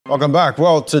Welcome back.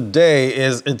 Well, today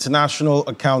is International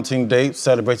Accounting Day,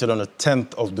 celebrated on the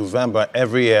 10th of November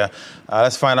every year.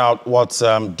 Let's find out what's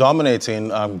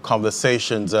dominating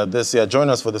conversations this year. Join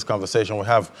us for this conversation. We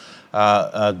have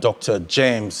Dr.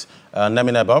 James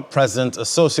Nemineba, President,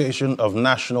 Association of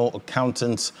National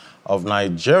Accountants of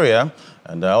Nigeria.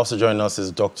 And also joining us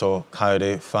is Dr.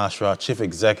 Kayode Fashua, Chief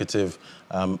Executive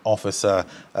Officer,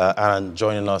 and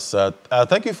joining us.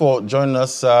 Thank you for joining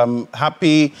us.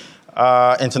 Happy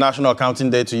International Accounting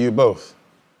Day to you both.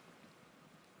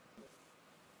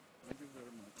 Thank you very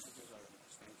much.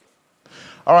 Thank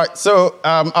you. All right, so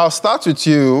I'll start with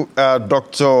you,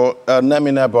 Dr.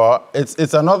 Nemineba.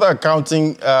 It's another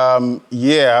accounting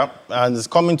year, and it's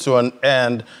coming to an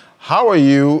end. How are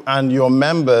you and your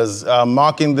members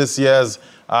marking this year's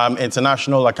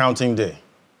International Accounting Day?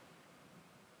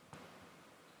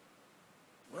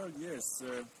 Well, yes,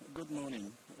 good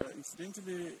morning.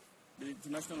 Incidentally, the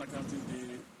International Accounting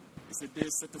Day is a day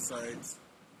set aside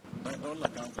by all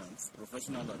accountants,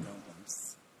 professional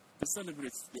accountants, to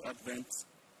celebrate the advent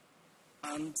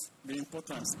and the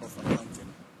importance of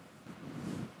accounting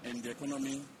in the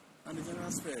economy and the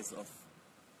general spheres of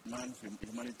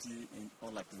humanity in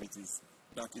all activities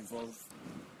that involve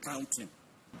counting,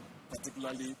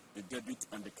 particularly the debit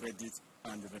and the credit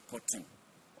and the reporting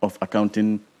of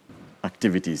accounting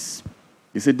activities.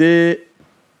 It's a day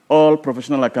all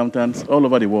professional accountants all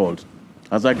over the world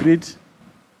has agreed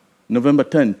November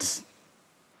 10th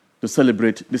to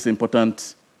celebrate this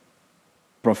important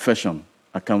profession,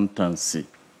 accountancy.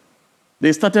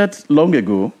 They started long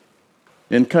ago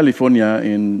in California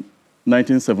in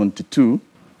 1972,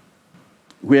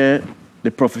 where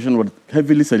the profession was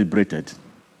heavily celebrated.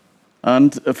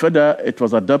 And further, it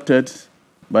was adopted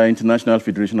by International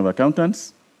Federation of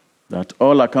Accountants that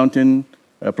all accounting,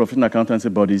 professional accountancy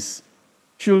bodies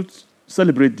should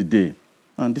celebrate the day.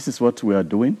 And this is what we are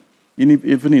doing,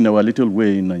 even in our little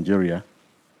way in Nigeria,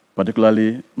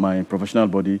 particularly my professional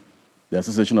body, the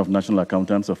Association of National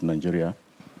Accountants of Nigeria.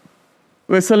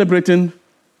 We're celebrating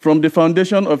from the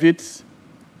foundation of it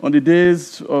on the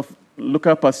days of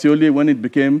Luca Pacioli when it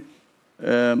became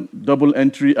double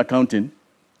entry accounting.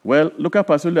 Well, Luca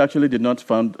Pacioli actually did not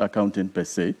found accounting per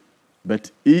se, but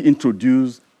he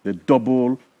introduced the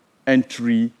double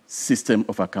entry system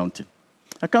of accounting.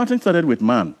 Accounting started with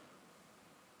man,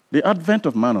 the advent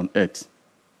of man on earth.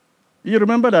 You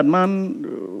remember that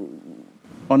man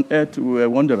on earth were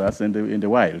wanderers in the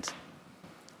wild.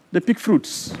 They pick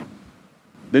fruits.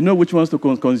 They know which ones to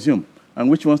consume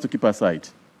and which ones to keep aside.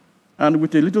 And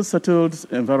with a little settled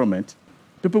environment,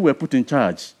 people were put in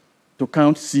charge to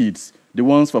count seeds, the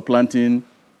ones for planting,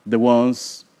 the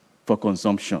ones for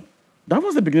consumption. That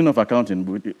was the beginning of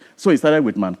accounting. So it started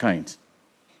with mankind.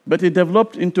 But it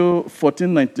developed into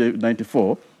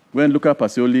 1494 when Luca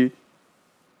Pacioli,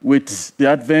 with the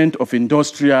advent of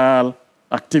industrial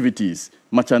activities,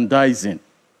 merchandising,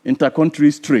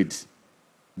 inter-country trade,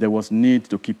 there was need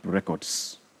to keep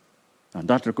records. And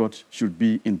that record should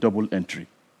be in double entry.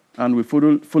 And we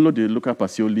follow the Luca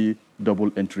Pacioli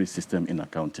double entry system in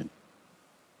accounting.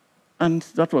 And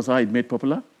that was how it made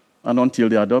popular. And until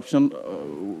the adoption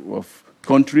of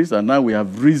countries, and now we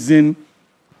have risen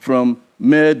from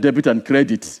mere debit and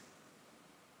credit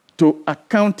to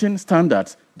accounting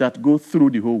standards that go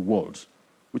through the whole world,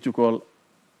 which we call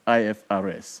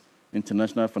IFRS,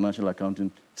 International Financial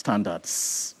Accounting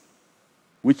Standards,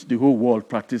 which the whole world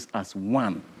practice as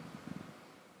one.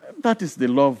 That is the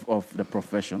love of the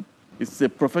profession. It's a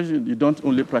profession you don't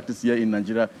only practice here in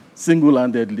Nigeria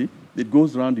single-handedly. It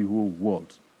goes around the whole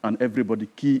world, and everybody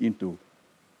key into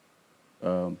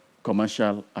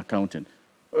commercial accounting.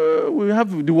 We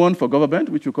have the one for government,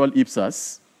 which we call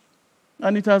IPSAS,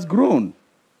 and it has grown.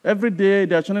 Every day,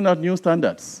 they are churning out new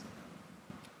standards.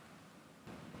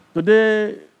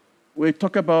 Today, we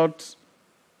talk about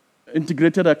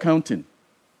integrated accounting.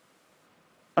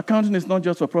 Accounting is not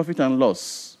just for profit and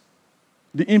loss.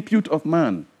 The input of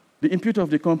man, the input of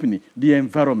the company, the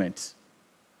environment.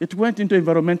 It went into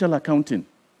environmental accounting.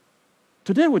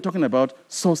 Today, we're talking about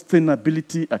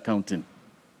sustainability accounting.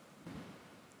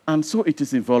 And so it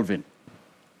is evolving.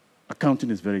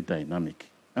 Accounting is very dynamic,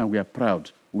 and we are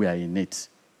proud we are in it.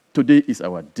 Today is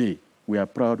our day. We are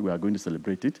proud we are going to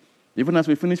celebrate it. Even as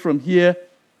we finish from here,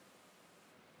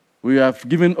 we have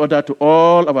given order to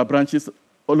all our branches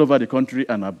all over the country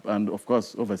and of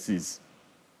course, overseas,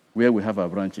 where we have our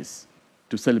branches,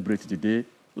 to celebrate the day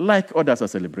like others are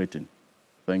celebrating.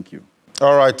 Thank you.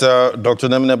 All right, Dr.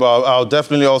 Nemineba, I'll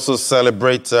definitely also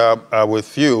celebrate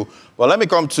with you. Well, let me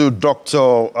come to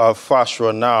Dr.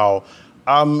 Fashua now.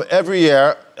 Every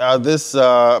year, this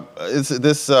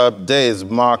day is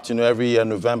marked, every year,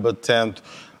 November 10th.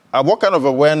 What kind of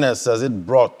awareness has it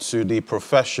brought to the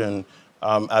profession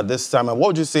at this time? And what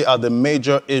would you say are the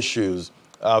major issues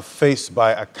faced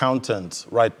by accountants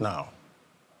right now?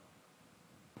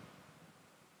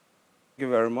 Thank you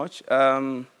very much.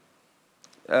 One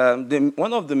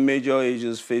of the major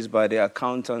issues faced by the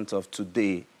accountants of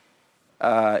today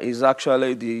is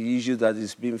actually the issue that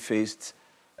is being faced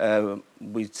by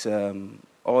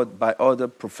other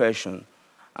professions,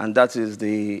 and that is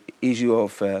the issue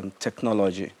of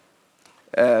technology.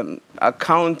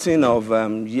 Accounting of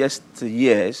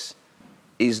yesteryears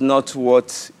is not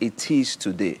what it is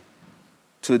today.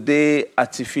 Today,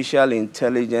 artificial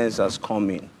intelligence has come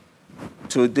in.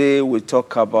 Today, we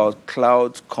talk about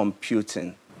cloud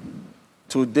computing.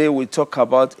 Today, we talk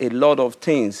about a lot of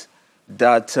things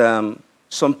that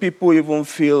some people even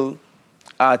feel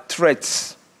are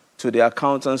threats to the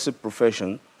accountancy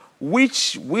profession,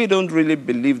 which we don't really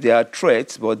believe they are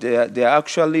threats, but they are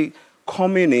actually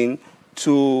coming in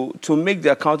to make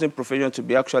the accounting profession to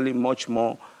be actually much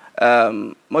more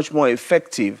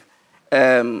effective.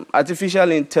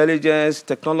 Artificial intelligence,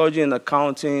 technology in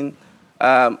accounting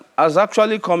has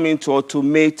actually come in to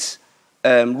automate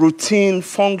routine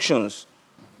functions,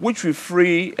 which will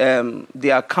free the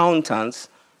accountants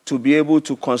to be able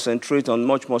to concentrate on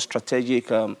much more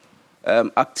strategic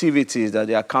activities that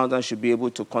the accountant should be able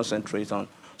to concentrate on.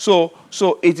 So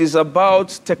it is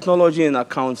about technology in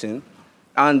accounting,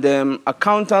 and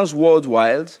accountants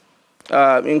worldwide,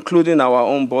 including our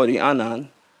own body, ANAN,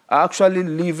 are actually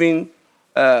living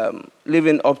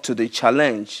up to the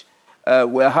challenge.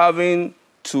 We're having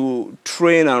to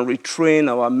train and retrain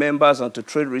our members and to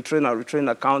retrain and retrain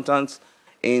accountants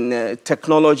in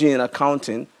technology and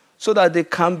accounting so that they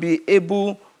can be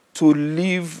able to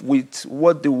live with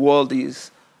what the world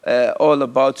is all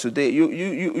about today.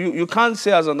 You can't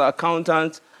say as an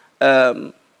accountant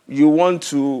you want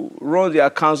to run the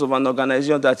accounts of an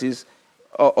organization that is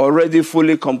already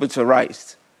fully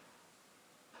computerized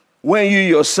when you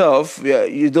yourself,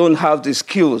 you don't have the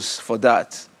skills for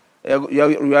that.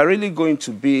 You are really going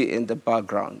to be in the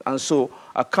background. And so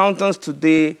accountants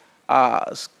today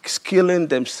are skilling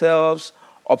themselves,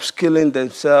 upskilling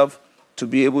themselves to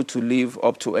be able to live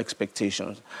up to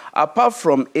expectations. Apart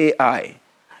from AI,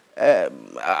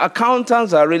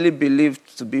 accountants are really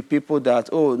believed to be people that,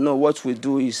 oh, no, what we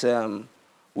do is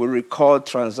we record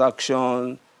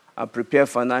transactions and prepare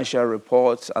financial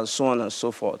reports and so on and so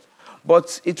forth.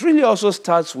 But it really also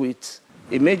starts with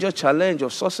a major challenge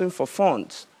of sourcing for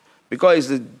funds, because it's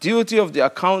the duty of the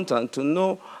accountant to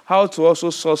know how to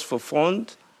also source for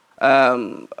funds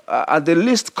at the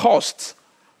least cost,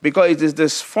 because it is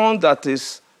this fund that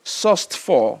is sourced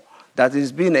for that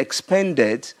is being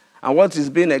expended, and what is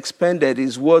being expended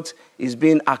is what is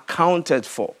being accounted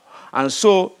for. And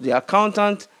so the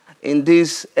accountant in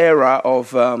this era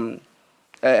of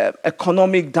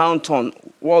economic downturn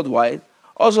worldwide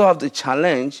also have the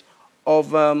challenge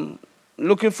of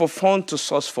looking for funds to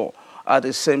source for at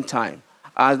the same time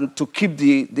and to keep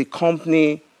the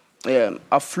company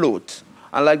afloat.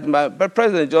 And like my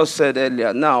president just said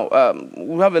earlier, now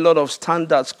we have a lot of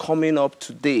standards coming up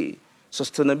today,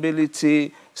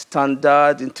 sustainability,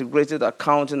 standard, integrated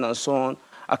accounting, and so on.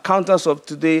 Accountants of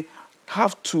today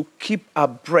have to keep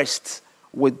abreast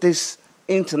with this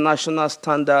international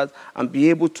standard and be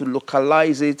able to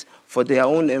localize it for their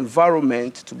own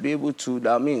environment to be able to,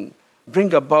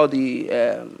 bring about the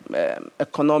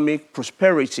economic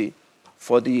prosperity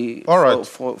for the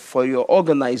for your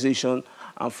organization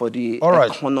and for the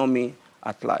economy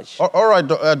at large. All right,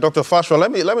 Dr. Fashwa,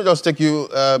 let me just take you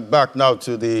back now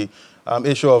to the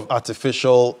issue of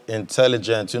artificial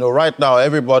intelligence. You know, right now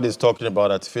everybody's talking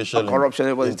about artificial corruption.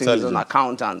 Everybody thinks he's an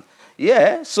accountant.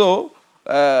 Yeah, so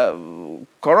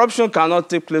corruption cannot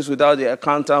take place without the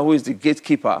accountant, who is the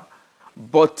gatekeeper.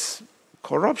 But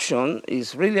corruption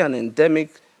is really an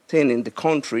endemic thing in the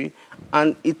country,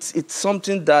 and it's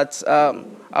something that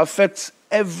affects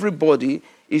everybody.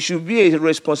 It should be a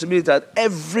responsibility that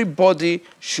everybody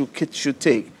should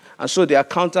take. And so the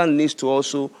accountant needs to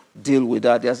also deal with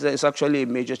that. It's actually a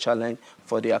major challenge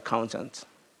for the accountant.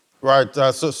 Right.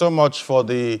 So much for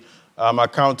the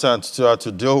accountant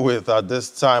to deal with at this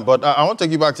time. But I want to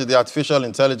take you back to the artificial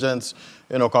intelligence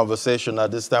conversation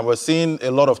at this time. We're seeing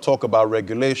a lot of talk about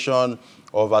regulation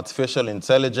of artificial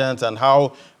intelligence and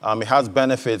how it has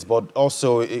benefits, but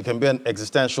also it can be an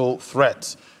existential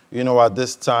threat, at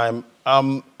this time.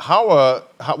 What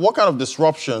kind of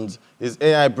disruptions is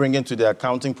AI bringing to the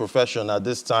accounting profession at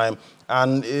this time?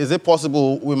 And is it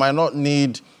possible we might not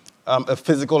need a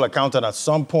physical accountant at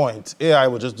some point? AI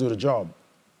will just do the job.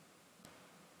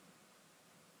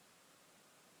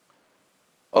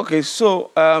 Okay,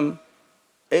 so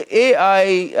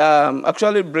AI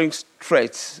actually brings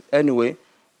threats anyway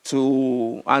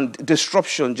and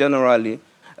disruption generally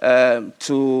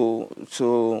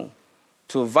to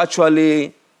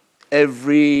virtually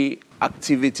every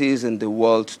activities in the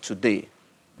world today.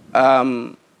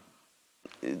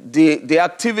 The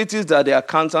activities that the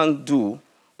accountants do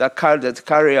that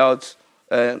carry out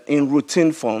in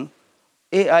routine form,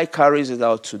 AI carries it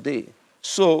out today.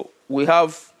 So we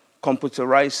have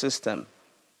computerized system.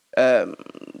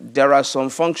 There are some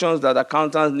functions that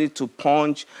accountants need to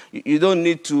punch. You don't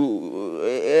need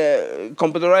to,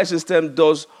 computerized system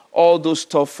does all those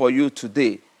stuff for you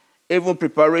today. Even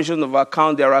preparation of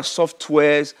account, there are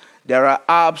softwares, there are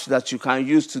apps that you can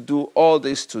use to do all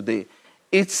this today.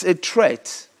 It's a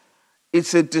threat.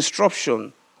 It's a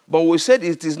disruption. But we said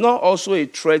it is not also a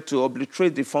threat to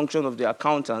obliterate the function of the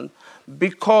accountant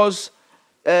because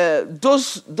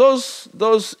those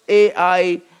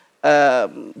AI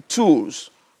tools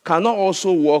cannot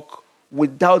also work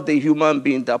without the human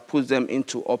being that puts them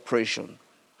into operation.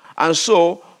 And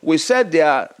so we said they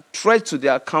are threat to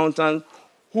the accountant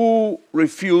who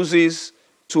refuses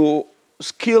to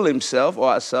skill himself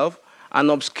or herself and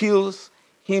upskills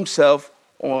himself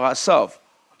or herself.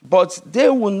 But they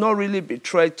will not really be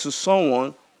threat to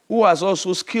someone who has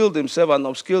also skilled himself and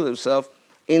upskilled himself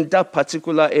in that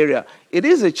particular area. It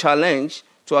is a challenge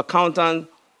to accountants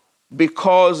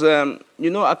because,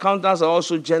 accountants are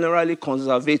also generally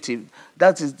conservative.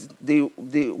 That is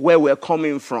where we're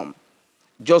coming from,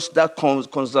 just that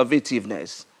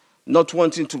conservativeness, not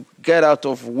wanting to get out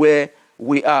of where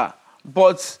we are.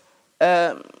 But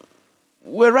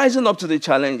we're rising up to the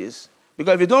challenges,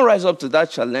 because if you don't rise up to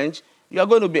that challenge, you're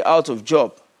going to be out of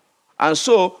job. And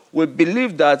so we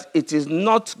believe that it is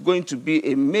not going to be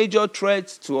a major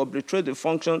threat to obliterate the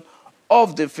function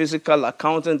of the physical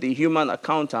accountant, the human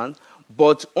accountant,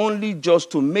 but only just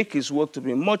to make his work to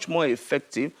be much more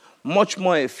effective, much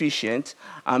more efficient,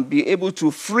 and be able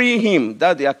to free him,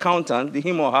 that the accountant,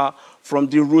 him or her, from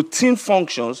the routine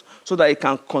functions so that he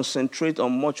can concentrate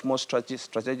on much more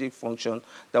strategic function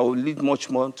that will lead much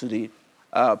more to the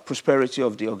prosperity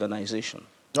of the organization.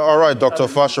 All right, Dr.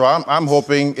 Fasho, I'm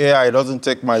hoping AI doesn't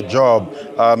take my job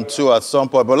too at some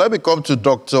point. But let me come to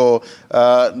Dr.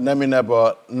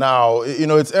 Nemineba now. You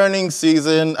know, it's earnings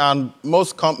season, and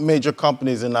most major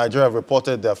companies in Nigeria have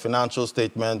reported their financial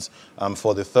statements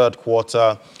for the third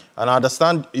quarter. And I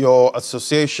understand your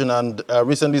association and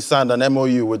recently signed an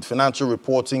MOU with Financial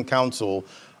Reporting Council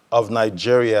of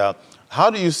Nigeria. How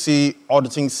do you see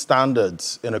auditing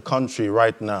standards in a country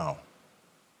right now?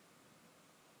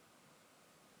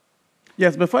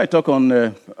 Yes, before I talk on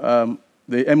the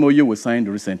MOU we signed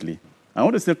recently, I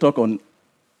want to still talk on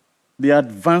the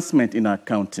advancement in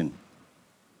accounting,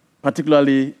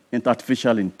 particularly in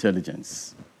artificial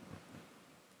intelligence.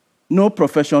 No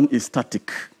profession is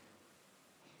static.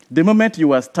 The moment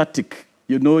you are static,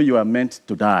 you know you are meant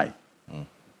to die.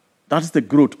 That is the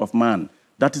growth of man.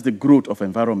 That is the growth of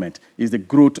environment, is the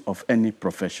growth of any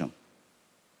profession.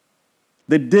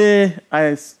 The day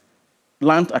I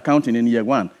learned accounting in year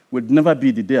one would never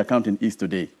be the day accounting is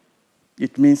today.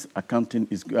 It means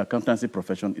accountancy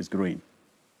profession is growing.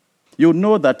 You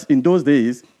know that in those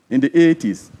days, in the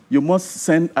 80s, you must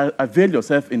avail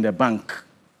yourself in the bank,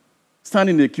 stand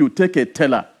in the queue, take a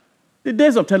teller. The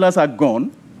days of tellers are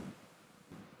gone.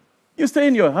 You stay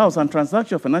in your house and transact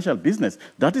your financial business.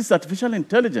 That is artificial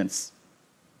intelligence.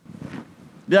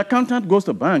 The accountant goes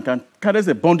to the bank and carries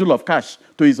a bundle of cash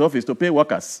to his office to pay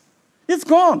workers. It's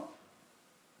gone.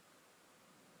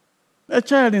 A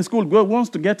child in school wants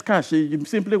to get cash. He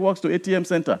simply walks to ATM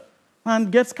center and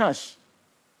gets cash.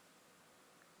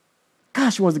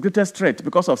 Cash was the greatest threat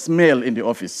because of smell in the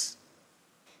office.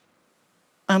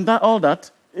 And all that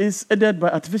is aided by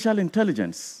artificial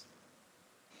intelligence.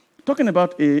 Talking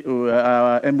about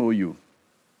our MOU,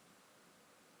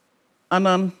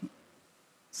 ANAN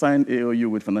signed AOU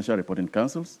with Financial Reporting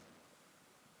Councils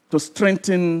to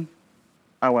strengthen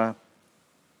our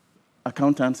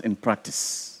accountants in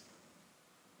practice.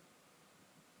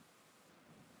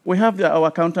 We have our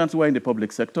accountants who are in the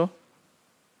public sector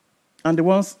and the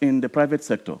ones in the private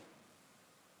sector.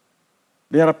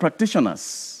 They are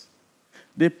practitioners.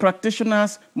 The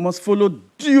practitioners must follow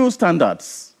due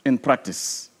standards in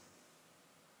practice.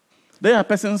 They are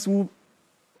persons who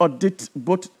audit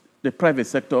both the private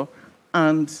sector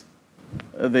and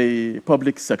the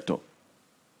public sector.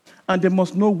 And they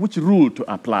must know which rule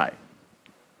to apply.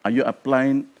 Are you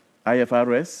applying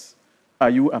IFRS? Are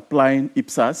you applying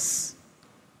IPSAS?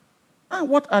 And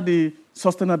what are the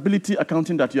sustainability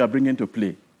accounting that you are bringing to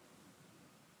play?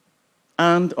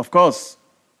 And, of course,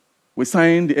 we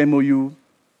signed the MOU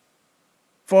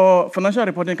for Financial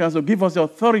Reporting Council give us the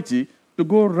authority to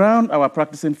go around our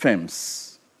practicing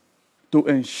firms to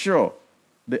ensure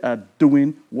they are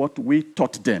doing what we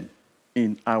taught them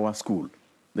in our school,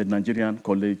 the Nigerian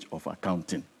College of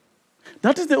Accounting.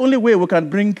 That is the only way we can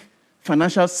bring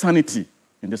financial sanity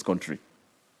in this country.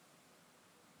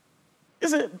 You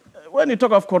see, when you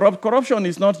talk of corruption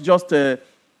is not just,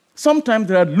 sometimes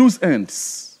there are loose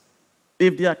ends.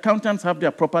 If the accountants have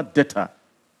their proper data,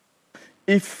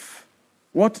 if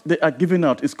what they are giving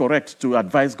out is correct to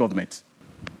advise government,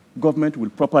 government will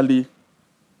properly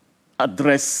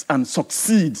address and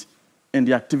succeed in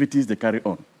the activities they carry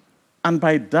on. And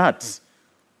by that,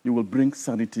 you will bring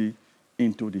sanity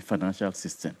into the financial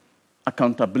system.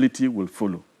 Accountability will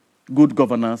follow. Good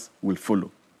governance will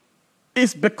follow.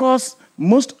 It's because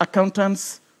most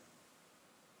accountants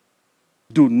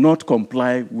do not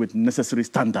comply with necessary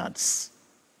standards.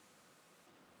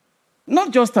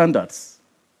 Not just standards.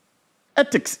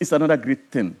 Ethics is another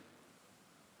great thing.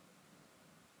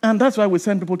 And that's why we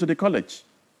send people to the college.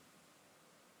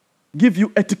 Give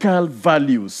you ethical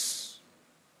values.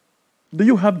 Do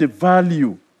you have the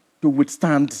value to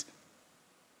withstand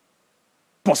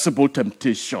possible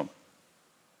temptation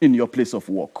in your place of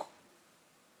work?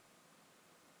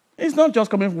 It's not just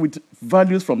coming with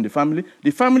values from the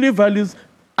family values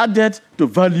added to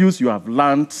values you have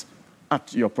learned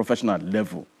at your professional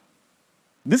level.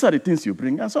 These are the things you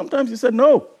bring, and sometimes you say,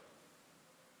 no,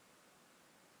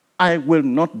 I will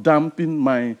not dampen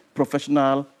my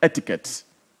professional etiquette.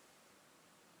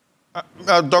 Dr.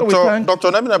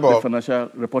 Neminebo, the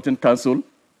Financial Reporting Council.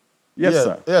 Yes,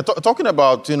 sir. Yeah, talking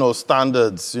about,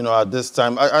 standards, at this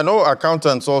time, I know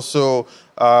accountants also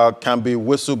can be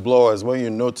whistleblowers when you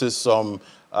notice some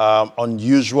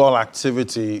unusual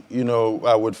activity,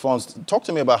 with funds. Talk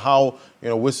to me about how,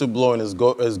 whistleblowing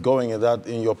is going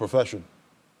in your profession.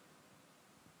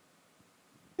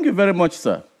 Thank you very much,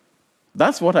 sir.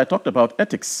 That's what I talked about,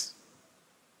 ethics.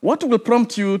 What will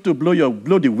prompt you to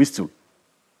blow the whistle?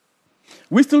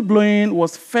 Whistleblowing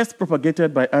was first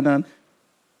propagated by ANAN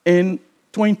in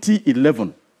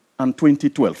 2011 and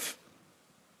 2012.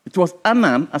 It was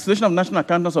ANAN, Association of National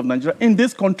Accountants of Nigeria, in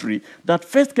this country that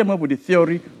first came up with the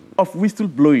theory of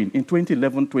whistleblowing in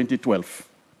 2011-2012.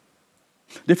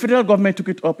 The federal government took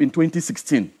it up in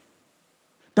 2016.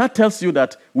 That tells you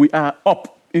that we are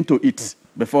up into it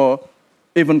before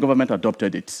even government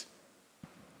adopted it.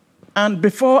 And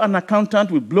before an accountant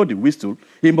will blow the whistle,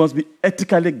 he must be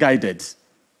ethically guided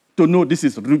to know this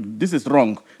is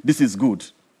wrong, this is good.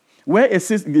 Where he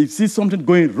sees something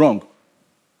going wrong,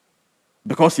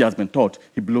 because he has been taught,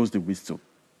 he blows the whistle.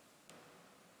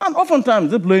 And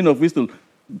oftentimes, the blowing of whistle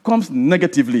comes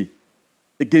negatively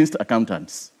against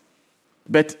accountants.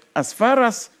 But as far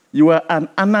as you are an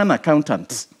ANAN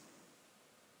accountant,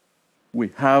 we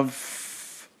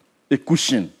have a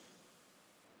cushion.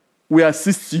 We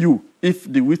assist you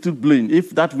if the whistle blowing, if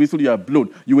that whistle you have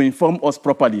blown, you inform us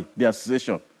properly, the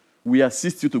association. We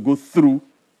assist you to go through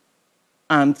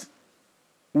and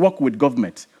work with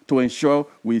government to ensure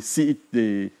we see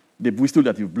the whistle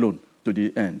that you've blown to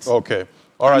the end. Okay.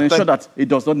 All right. And ensure that it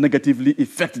does not negatively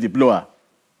affect the blower.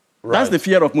 Right. That's the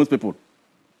fear of most people.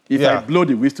 If I blow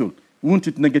the whistle, won't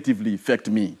it negatively affect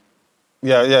me?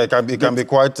 Yeah, it can be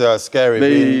quite scary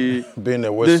being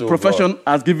a whistleblower. The profession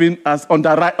has given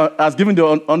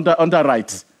the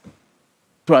underright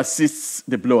to assist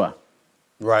the blower.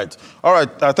 Right. All right.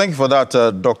 Thank you for that,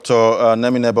 Dr.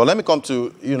 Neminebo. Let me come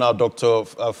to you now, Dr.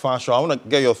 Fashaw. I want to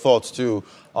get your thoughts, too,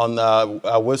 on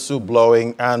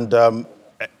whistleblowing and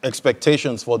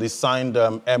expectations for the signed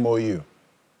MOU.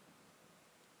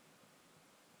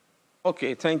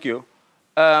 Okay, thank you.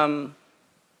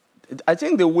 I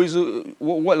think the whistle,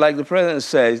 like the president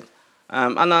said,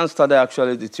 ANAN started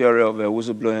actually the theory of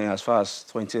whistleblowing as far as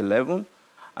 2011.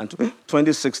 And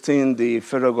 2016, the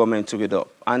federal government took it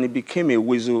up. And it became a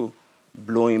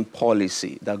whistleblowing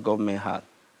policy that government had.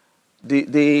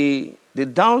 The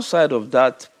downside of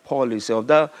that policy, of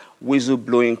that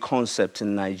whistleblowing concept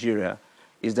in Nigeria,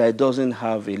 is that it doesn't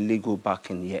have a legal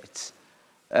backing yet.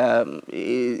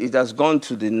 It has gone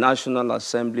to the National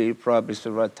Assembly probably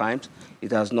several times.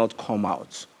 It has not come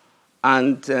out.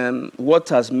 And what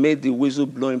has made the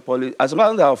whistleblowing policy, as a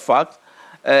matter of fact,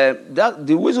 that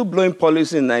the whistleblowing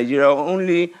policy in Nigeria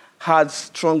only had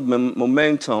strong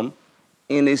momentum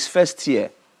in its first year.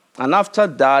 And after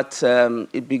that,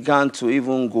 it began to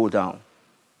even go down.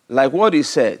 Like what he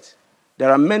said,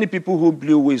 there are many people who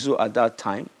blew whistle at that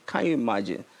time. Can you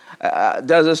imagine?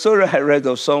 There's a story I read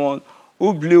of someone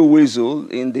who blew whistle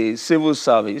in the civil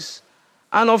service.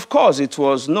 And of course, it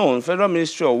was known, Federal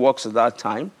Ministry of Works at that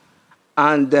time.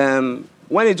 And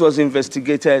when it was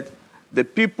investigated, the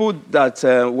people that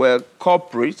were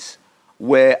culprits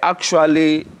were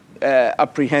actually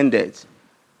apprehended.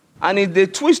 And in the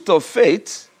twist of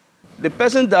fate, the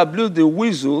person that blew the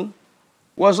whistle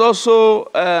was also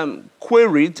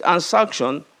queried and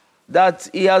sanctioned that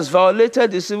he has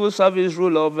violated the civil service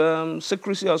rule of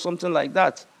secrecy or something like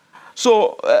that.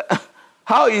 So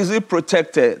how is he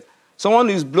protected? Someone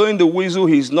is blowing the whistle,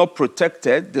 he's not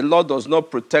protected, the law does not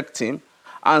protect him,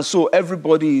 and so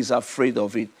everybody is afraid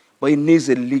of it. But it needs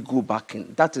a legal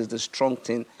backing. That is the strong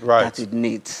thing that it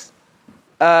needs.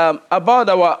 About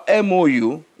our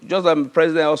MOU, just like the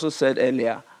President also said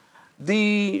earlier,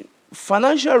 the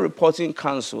Financial Reporting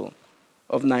Council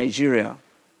of Nigeria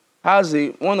has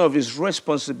one of its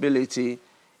responsibility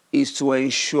is to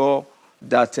ensure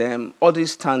that audit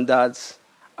standards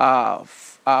are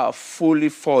fully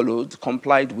followed,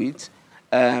 complied with,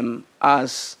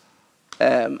 as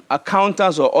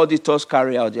accountants or auditors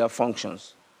carry out their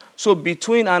functions. So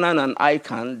between ANAN and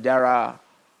ICANN, there are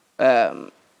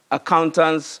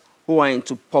accountants who are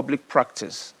into public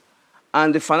practice.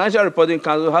 And the Financial Reporting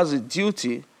Council has a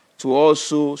duty to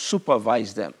also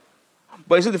supervise them.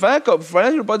 But you see, the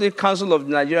Financial Reporting Council of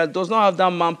Nigeria does not have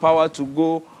that manpower to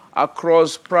go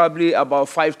across probably about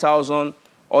 5,000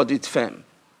 audit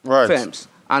firms.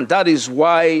 And that is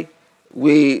why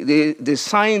they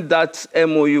signed that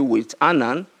MOU with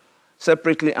ANAN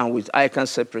separately and with ICANN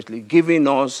separately, giving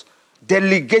us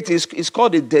it's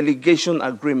called a delegation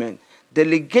agreement,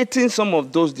 delegating some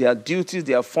of those, their duties,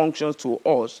 their functions to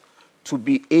us to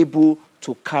be able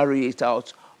to carry it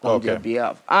out on their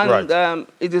behalf. And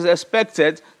it is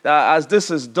expected that as this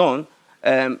is done,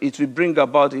 it will bring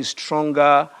about a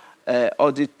stronger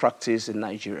audit practice in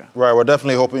Nigeria. Right, we're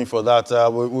definitely hoping for that.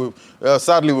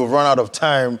 Sadly, we've run out of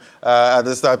time at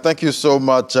this time. Thank you so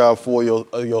much for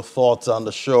your thoughts on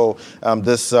the show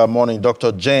this morning.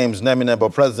 Dr. James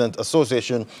Neminebo, President,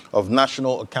 Association of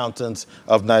National Accountants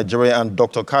of Nigeria, and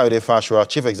Dr. Kayode Fashua,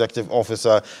 Chief Executive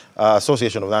Officer,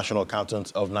 Association of National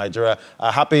Accountants of Nigeria.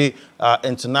 Happy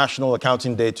International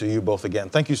Accounting Day to you both again.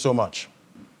 Thank you so much.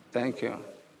 Thank you.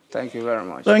 Thank you very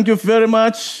much. Thank you very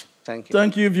much. Thank you.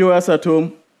 Thank you, viewers at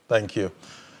home. Thank you.